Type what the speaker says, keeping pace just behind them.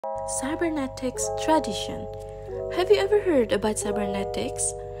Cybernetics tradition. Have you ever heard about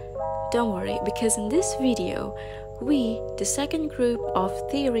cybernetics? Don't worry, because in this video, we, the second group of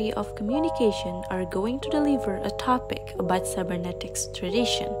theory of communication, are going to deliver a topic about cybernetics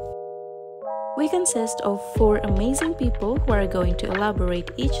tradition. We consist of 4 amazing people who are going to elaborate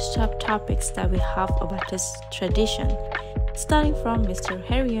each subtopics that we have about this tradition, starting from Mr.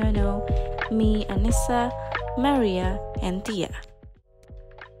 Herryono, me, Annisa, Maria, and Tia.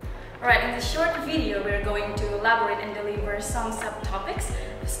 Alright, in this short video, we're going to elaborate and deliver some subtopics,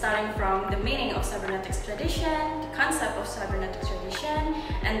 starting from the meaning of cybernetics tradition, the concept of cybernetics tradition,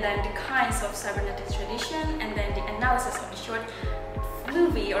 and then the kinds of cybernetics tradition, and then the analysis of the short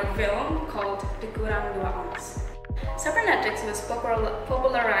movie or film called The Kurang Dua Ons. Cybernetics was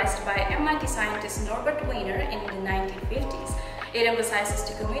popularized by MIT scientist Norbert Weiner in the 1950s. It emphasizes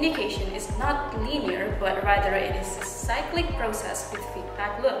the communication is not linear, but rather it is a cyclic process with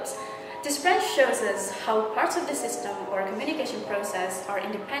feedback loops. This branch shows us how parts of the system or communication process are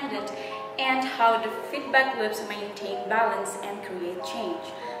independent and how the feedback loops maintain balance and create change.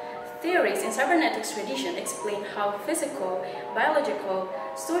 Theories in cybernetics tradition explain how physical, biological,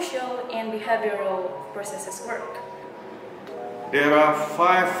 social, and behavioral processes work. There are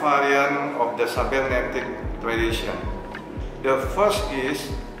 5 variants of the cybernetic tradition. The first is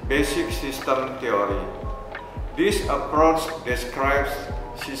basic system theory. This approach describes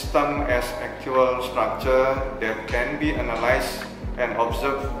system as actual structure that can be analyzed and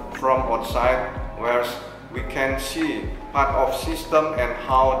observed from outside, where we can see part of system and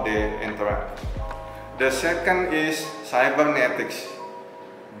how they interact. The second is cybernetics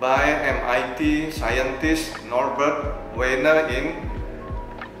by MIT scientist Norbert Weiner in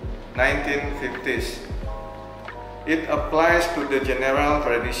 1950s. It applies to the general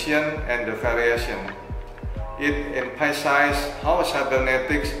tradition and the variation. It emphasizes how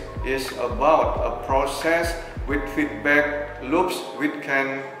cybernetics is about a process with feedback loops which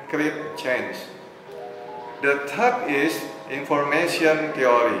can create change. The third is information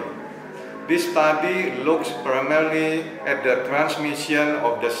theory. This study looks primarily at the transmission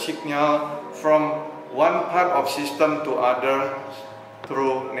of the signal from one part of system to other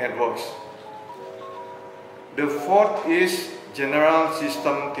through networks. The fourth is general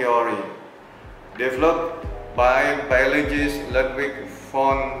system theory, developed by biologist Ludwig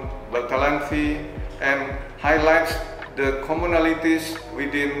von Bertalanffy, and highlights the commonalities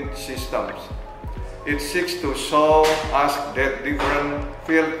within systems. It seeks to show us that different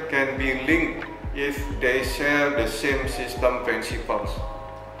fields can be linked if they share the same system principles.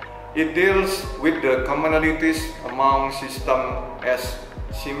 It deals with the commonalities among systems as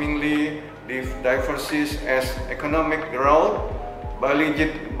seemingly diverse as economic growth,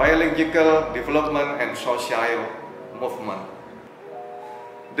 biological development, and social movement.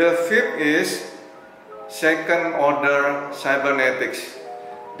 The fifth is second-order cybernetics,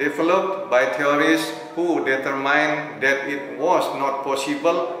 developed by theorists who determined that it was not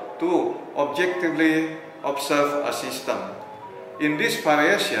possible to objectively observe a system. In this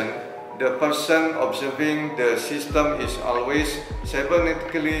variation, the person observing the system is always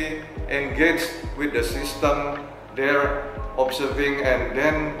cybernetically engaged with the system they're observing, and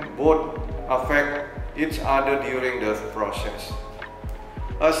then both affect each other during the process.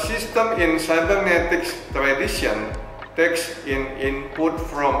 A system in cybernetics tradition takes in input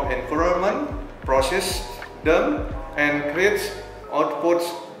from environment, processes them, and creates outputs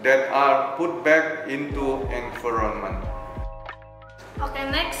that are put back into environment.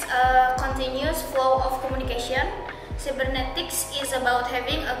 Okay, next, continuous flow of communication. Cybernetics is about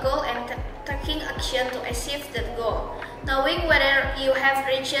having a goal and taking action to achieve that goal. Knowing whether you have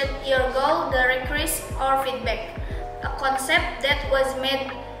reached your goal, the request or feedback, a concept that was made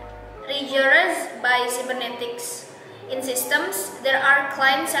rigorous by cybernetics. In systems, there are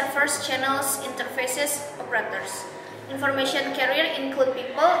client servers, channels, interfaces, operators. Information carrier include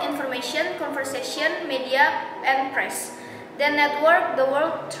people, information, conversation, media, and press. They network the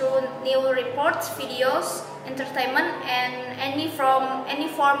world through new reports, videos, entertainment, and any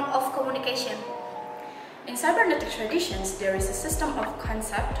form of communication. In cybernetic traditions, there is a system of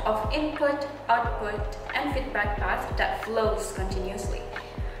concept of input, output, and feedback path that flows continuously.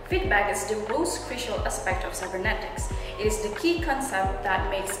 Feedback is the most crucial aspect of cybernetics. It is the key concept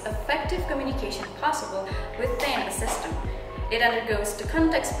that makes effective communication possible within a system. It undergoes the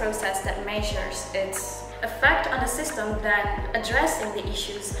context process that measures its effect on the system, then addressing the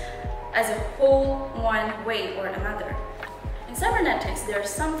issues as a whole, one way or another. In cybernetics, there is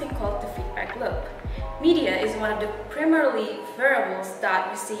something called the feedback loop. Media is one of the primarily variables that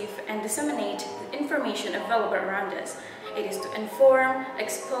receive and disseminate the information available around us. It is to inform,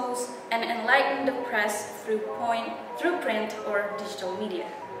 expose, and enlighten the press through print or digital media.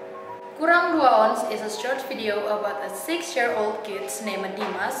 Kurang 2 Ons is a short video about a 6-year-old kid named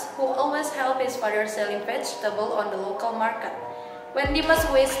Dimas who always helped his father selling vegetables on the local market. When Dimas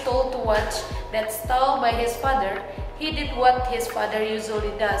was told to watch that stall by his father, he did what his father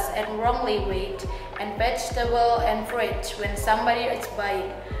usually does and wrongly weighed and vegetable and fruit when somebody is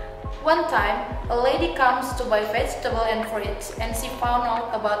buying. One time, a lady comes to buy vegetable and fruit and she found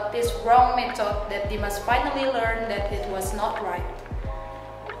out about this wrong method that Dimas finally learned that it was not right.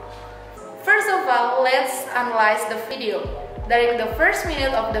 First of all, let's analyze the video. During the first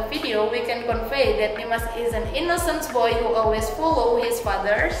minute of the video, we can convey that Dimas is an innocent boy who always follows his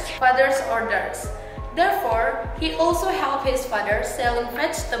father's orders. Therefore, he also helped his father selling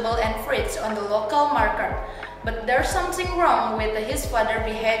vegetables and fruits on the local market. But there's something wrong with his father's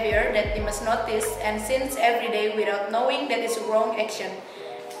behavior that Dimas noticed and sins every day without knowing that it's a wrong action.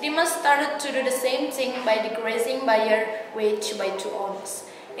 Dimas started to do the same thing by decreasing buyer wage by 2 ons.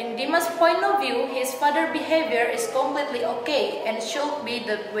 In Dimas' point of view, his father's behavior is completely okay and should be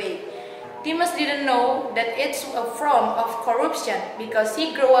that way. Dimas didn't know that it's a form of corruption because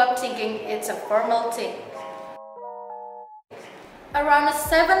he grew up thinking it's a formal thing. Around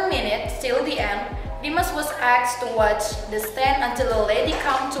 7 minutes till the end, Dimas was asked to watch the stand until a lady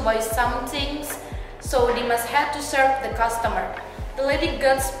came to buy some things, so Dimas had to serve the customer. The lady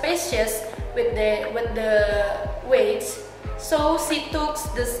got suspicious with the weights, so she took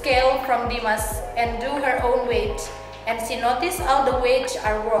the scale from Dimas and do her own weight, and she noticed all the weights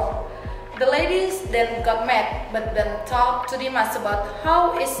are wrong. The ladies then got mad, but then talked to Dimas about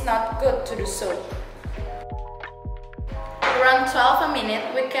how it's not good to do so. Around 12 a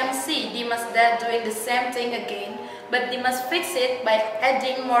minute, we can see Dimas' dad doing the same thing again, but Dimas fixed it by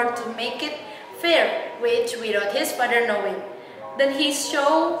adding more to make it fair weight without his father knowing. Then he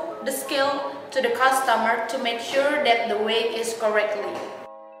showed the scale to the customer to make sure that the weight is correctly.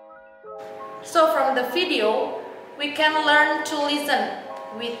 So from the video, we can learn to listen.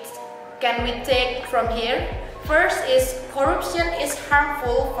 Can we take from here? First is corruption is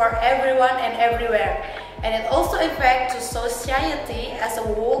harmful for everyone and everywhere, and it also affects society as a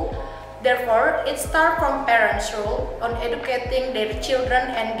whole. Therefore, it starts from parents' role on educating their children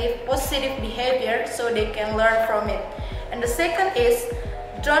and give positive behavior so they can learn from it. And the second is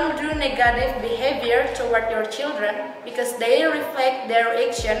don't do negative behavior toward your children because they reflect their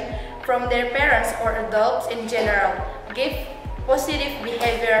action from their parents or adults in general. Give positive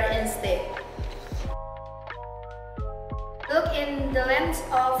behavior instead. Look in the lens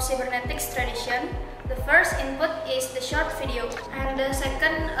of cybernetics tradition. The first input is the short video, and the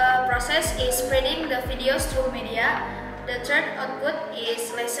second process is spreading the videos through media. The third output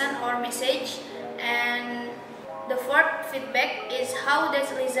is lesson or message, and the fourth feedback is how these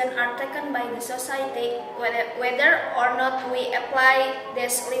lessons are taken by the society, whether or not we apply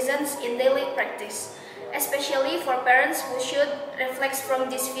these lessons in daily practice. Especially for parents who should reflect from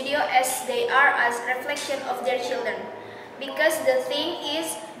this video as they are as reflection of their children. Because the thing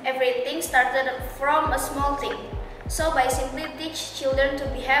is, everything started from a small thing. So by simply teach children to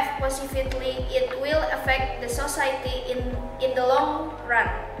behave positively, it will affect the society in the long run.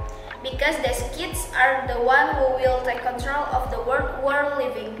 Because these kids are the one who will take control of the world we're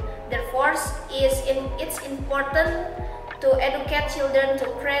living. Therefore, it's important to educate children to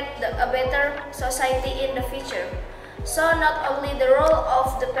create a better society in the future. So not only the role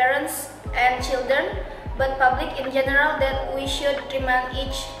of the parents and children, but public in general, that we should remind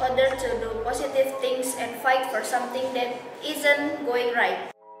each other to do positive things and fight for something that isn't going right.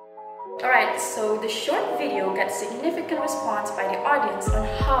 Alright, so the short video got significant response by the audience on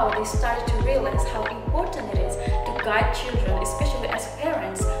how they started to realize how important it is to guide children, especially as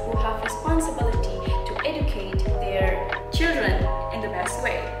parents who have responsibility to educate their children in the best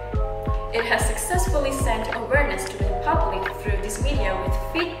way. It has successfully sent awareness to the public through this media with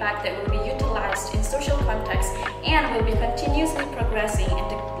feedback that will be utilized in social context and will be continuously progressing in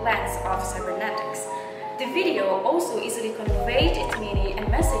the lens of cybernetics. The video also easily conveyed its meaning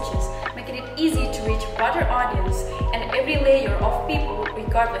and messages, making it easy to reach broader audience and every layer of people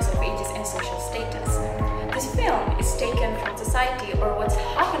regardless of ages and social status. This film is taken from society or what's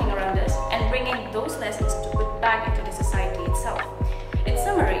happening around us and bringing those lessons to put back into the society itself. In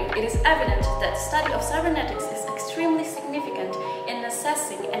summary, it is evident that the study of cybernetics is extremely significant in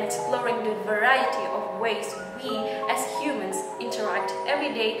assessing and exploring the variety of ways we as humans interact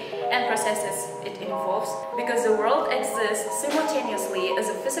every day and processes it involves, because the world exists simultaneously as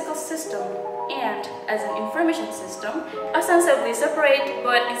a physical system and as an information system, ostensibly separate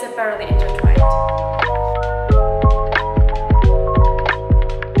but inseparably intertwined.